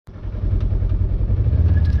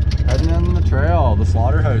called the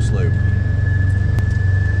slaughterhouse loop.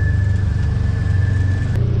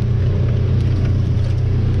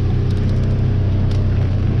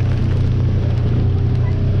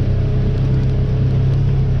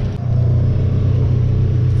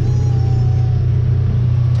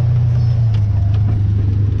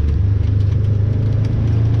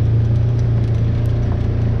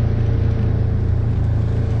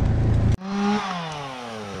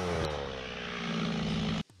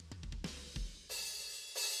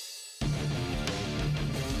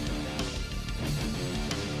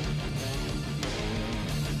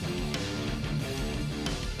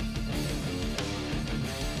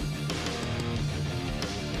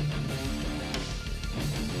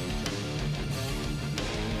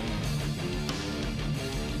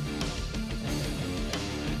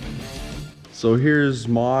 So here's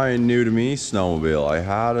my new to me snowmobile. I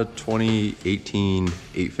had a 2018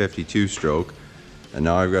 852 stroke, and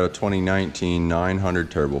now I've got a 2019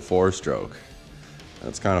 900 turbo 4-stroke.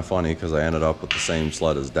 That's kind of funny because I ended up with the same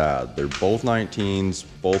sled as Dad. They're both 19s,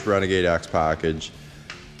 both Renegade X package.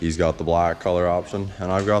 He's got the black color option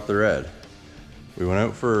and I've got the red. We went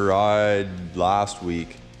out for a ride last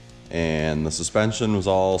week and the suspension was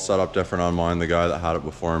all set up different on mine. The guy that had it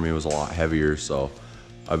before me was a lot heavier, so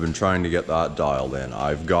I've been trying to get that dialed in.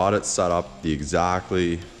 I've got it set up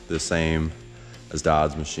exactly the same as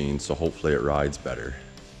Dad's machine, so hopefully it rides better.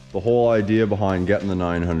 The whole idea behind getting the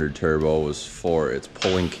 900 turbo was for its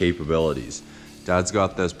pulling capabilities. Dad's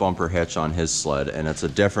got this bumper hitch on his sled and it's a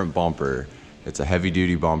different bumper. It's a heavy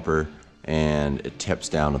duty bumper and it tips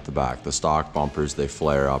down at the back. The stock bumpers, they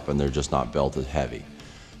flare up and they're just not built as heavy.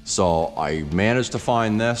 So I managed to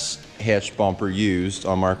find this hitch bumper used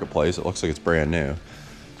on Marketplace. It looks like it's brand new.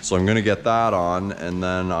 So I'm gonna get that on and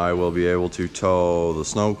then I will be able to tow the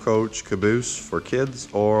snow coach caboose for kids,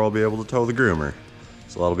 or I'll be able to tow the groomer.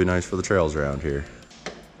 So that'll be nice for the trails around here.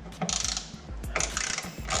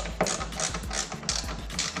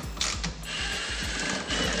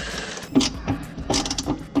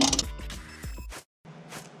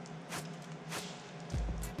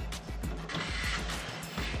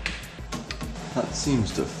 That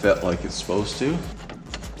seems to fit like it's supposed to.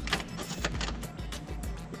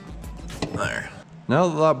 There. Now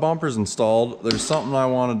that that bumper's installed, there's something I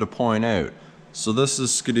wanted to point out. So this is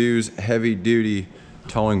Skidoo's heavy duty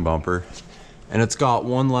towing bumper, and it's got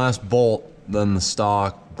one less bolt than the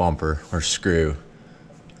stock bumper or screw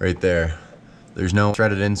right there. There's no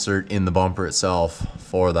threaded insert in the bumper itself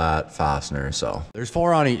for that fastener, so there's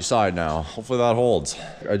 4 on each side now. Hopefully that holds.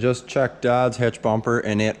 I just checked Dad's hitch bumper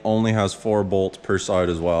and it only has 4 bolts per side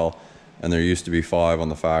as well, and there used to be 5 on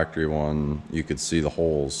the factory one. You could see the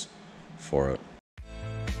holes for it.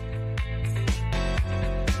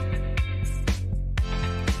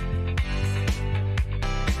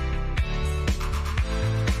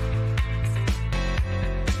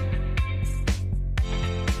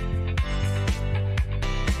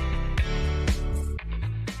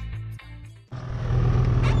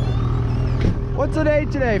 What's the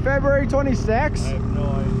date today? February 26th? I have no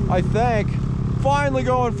idea. I think. Finally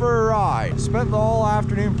going for a ride. Spent the whole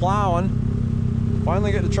afternoon plowing.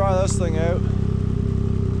 Finally get to try this thing out.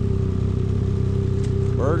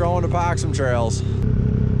 We're going to pack some trails.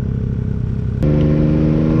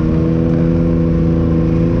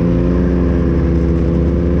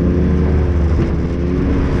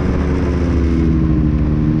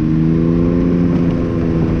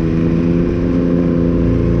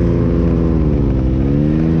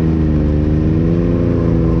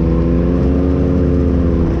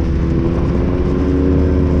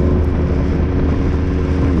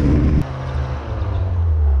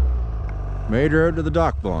 Made her out to the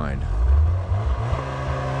duck blind.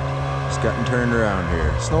 Just getting turned around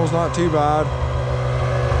here. Snow's not too bad.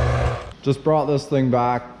 Just brought this thing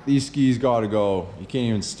back. These skis gotta go. You can't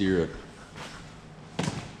even steer it.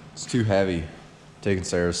 It's too heavy. Taking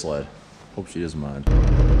Sarah's sled. Hope she doesn't mind.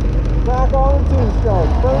 Back on the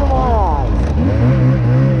two-stroke. Burn my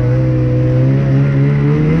eyes.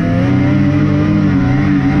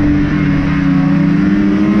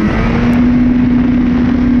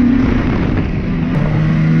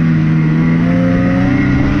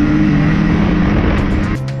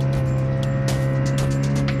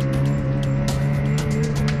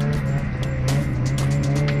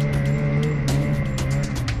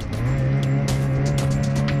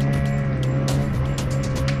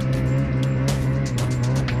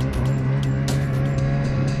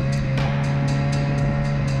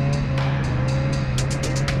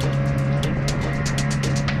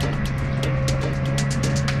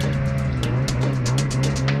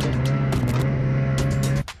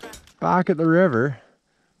 Back at the river,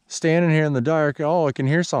 Standing here in the dark, oh, I can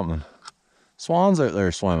hear something. Swans out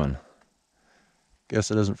there swimming.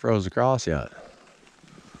 Guess it isn't froze across yet.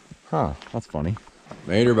 Huh, that's funny.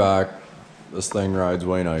 Made her back. This thing rides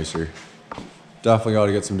way nicer. Definitely got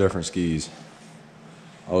to get some different skis.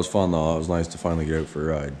 That was fun though. It was nice to finally get out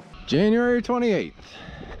for a ride. January 28th.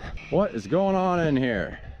 What is going on in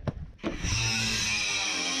here?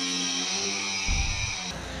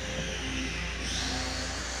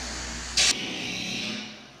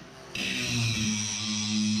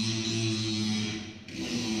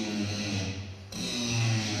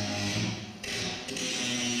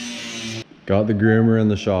 Got the groomer in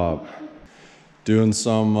the shop. Doing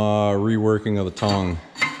some reworking of the tongue.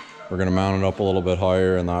 We're gonna mount it up a little bit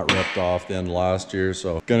higher, and that ripped off the end of last year.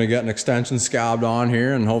 So gonna get an extension scabbed on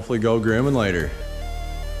here and hopefully go grooming later.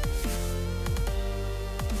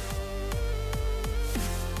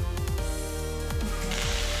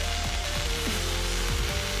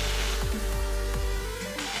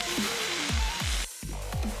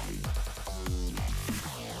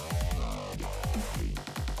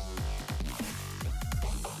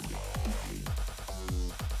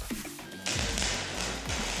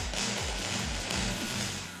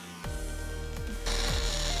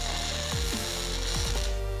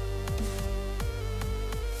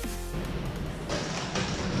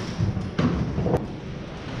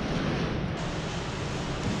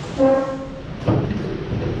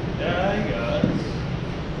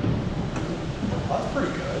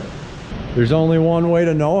 There's only one way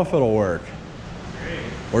to know if it'll work. Great.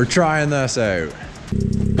 We're trying this out.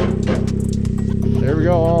 There we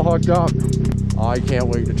go, all hooked up. I can't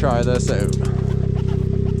wait to try this out.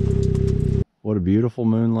 What a beautiful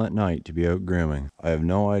moonlit night to be out grooming. I have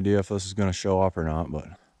no idea if this is going to show up or not, but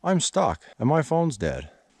I'm stuck and my phone's dead.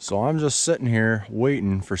 So I'm just sitting here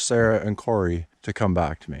waiting for Sarah and Corey to come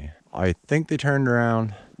back to me. I think they turned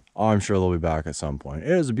around. I'm sure they'll be back at some point. It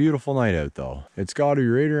is a beautiful night out though. It's got to be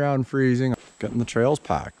right around freezing. Getting the trails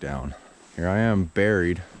packed down. Here I am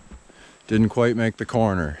buried. Didn't quite make the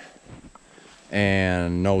corner.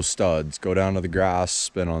 And no studs. Go down to the grass,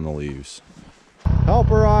 spin on the leaves.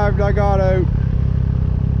 Help arrived, I got out.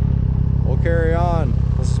 We'll carry on.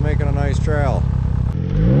 This is making a nice trail.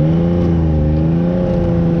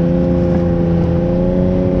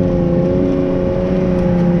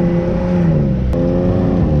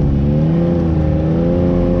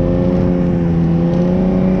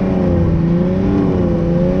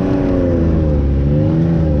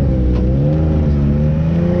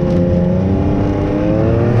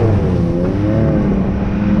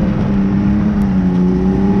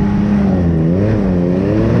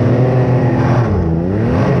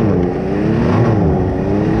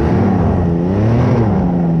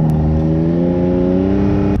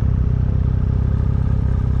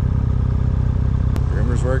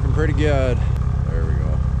 Pretty good. There we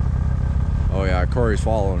go. Oh yeah, Corey's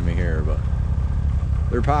following me here, but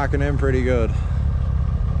they're packing in pretty good.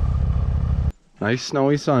 Nice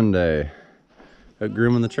snowy Sunday. Out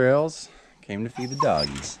grooming the trails. Came to feed the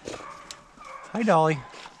doggies. Hi, Dolly.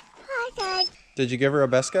 Hi, Dad. Did you give her a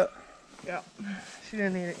biscuit? Yeah. She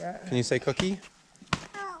didn't eat it yet. Can you say cookie?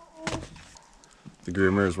 Oh. The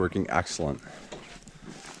groomer is working excellent.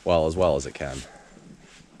 Well as it can.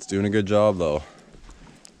 It's doing a good job though.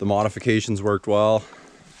 The modifications worked well.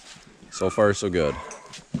 So far, so good.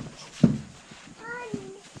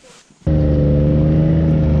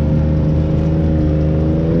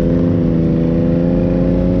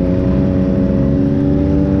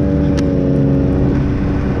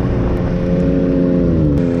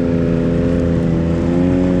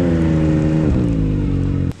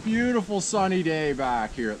 Beautiful sunny day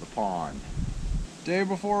back here at the pond. Day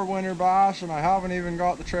before winter bash, and I haven't even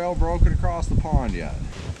got the trail broken across the pond yet.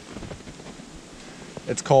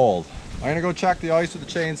 It's cold. I'm gonna go check the ice with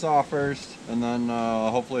the chainsaw first, and then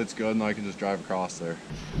hopefully it's good and I can just drive across there.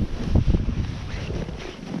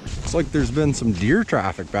 Looks like there's been some deer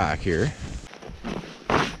traffic back here.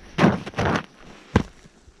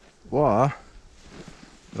 Whoa,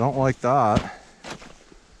 don't like that.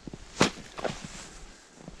 I'm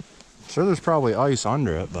sure there's probably ice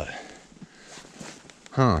under it, but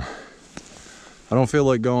huh. I don't feel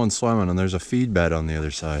like going swimming, and there's a feed bed on the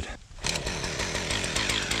other side.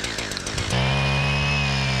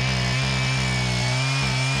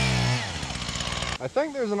 I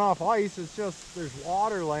think there's enough ice, it's just there's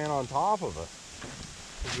water laying on top of it.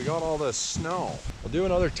 Because we got all this snow. We'll do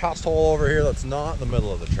another test hole over here that's not in the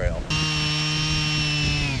middle of the trail.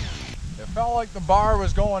 It felt like the bar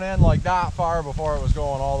was going in like that far before it was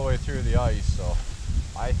going all the way through the ice, so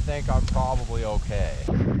I think I'm probably okay.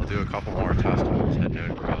 I'll do a couple more test holes heading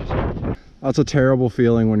out across. That's a terrible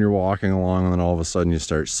feeling when you're walking along and then all of a sudden you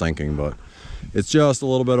start sinking, but it's just a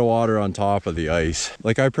little bit of water on top of the ice.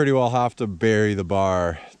 Like, I pretty well have to bury the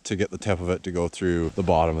bar to get the tip of it to go through the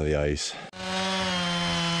bottom of the ice.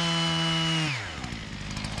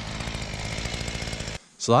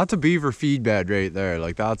 So that's a beaver feed bed right there.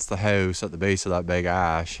 Like, that's the house at the base of that big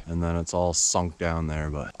ash, and then it's all sunk down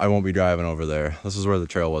there, but I won't be driving over there. This is where the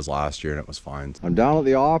trail was last year and it was fine. I'm down at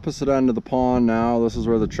the opposite end of the pond now. This is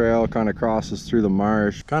where the trail kind of crosses through the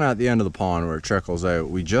marsh, kind of at the end of the pond where it trickles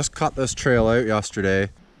out. We just cut this trail out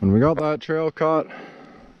yesterday. When we got that trail cut,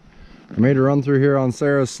 I made a run through here on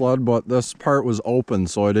Sarah's sled, but this part was open,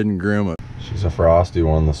 so I didn't groom it. She's a frosty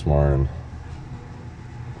one this morning.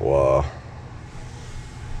 Whoa.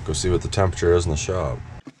 Go see what the temperature is in the shop.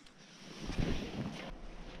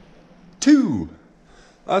 2.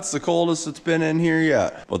 That's the coldest it's been in here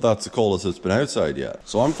yet, but that's the coldest it's been outside yet.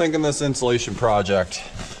 So I'm thinking this insulation project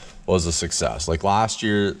was a success. Like last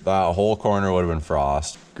year, that whole corner would have been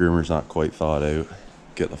frost. Groomer's not quite thawed out.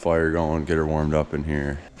 Get the fire going, get her warmed up in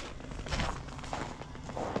here.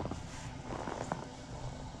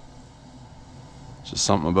 Just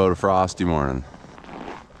something about a frosty morning.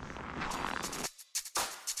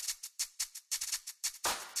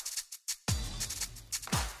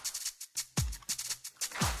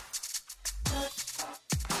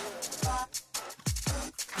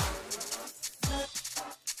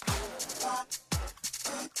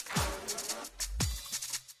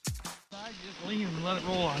 Just leave and let it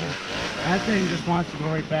roll on it. That thing just wants to go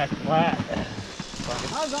right back flat.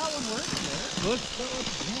 How's that one work? Look,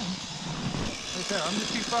 right there. I'm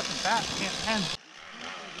just too fucking fat. I can't stand.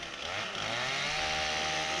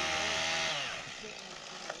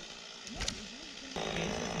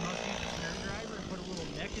 Put a little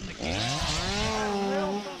neck in the can.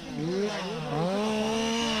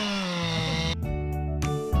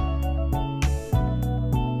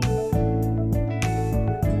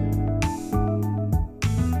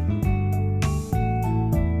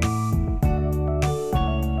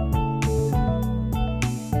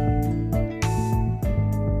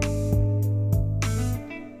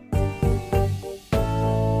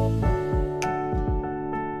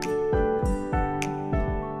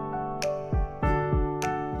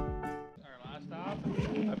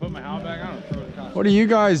 What are you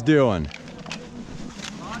guys doing?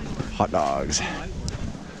 Hot dogs.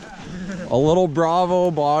 A little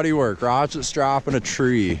Bravo bodywork, ratchet strap in a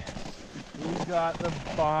tree. We got the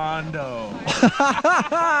Bondo.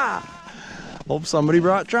 Hope somebody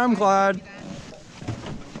brought Tremclad.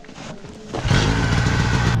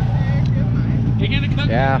 You gonna cook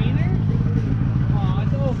Yeah. the wiener? Aw,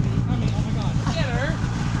 it's Opie. I mean, oh my god. Get her.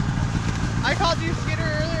 I called you Skidder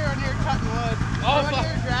earlier when you were cutting wood. Oh, when fuck.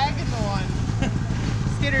 you were dragging the one.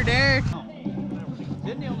 Skidder Derek.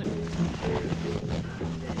 Didn't they only...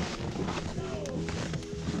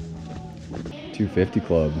 250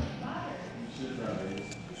 Club.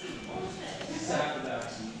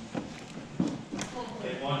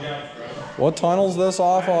 What tunnel's this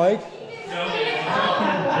off like?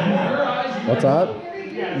 What's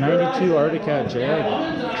that? 92 Arctic Cat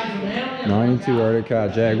Jag. 92 Arctic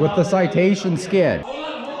Cat Jag with the citation skid.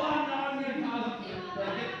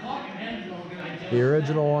 The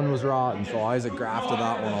original one was rotten, so Isaac grafted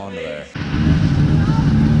that one onto there.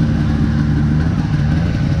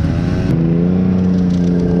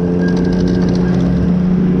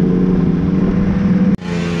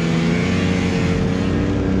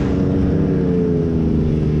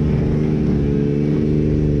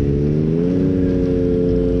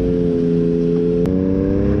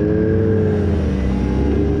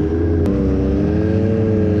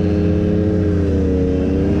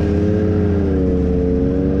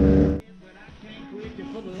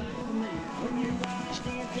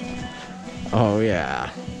 Oh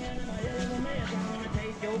yeah.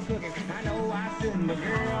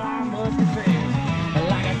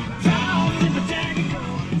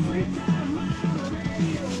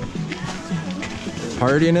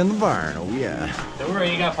 Partying in the barn, oh yeah. Don't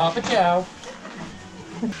worry, you got Papa Chow.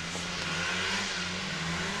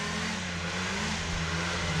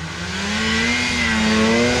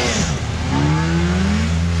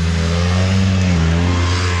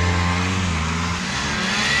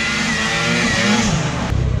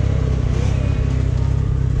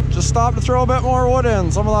 Stop to throw a bit more wood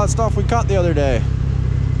in, some of that stuff we cut the other day.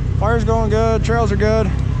 Fire's going good, trails are good.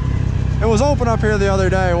 It was open up here the other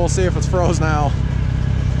day, we'll see if it's froze now.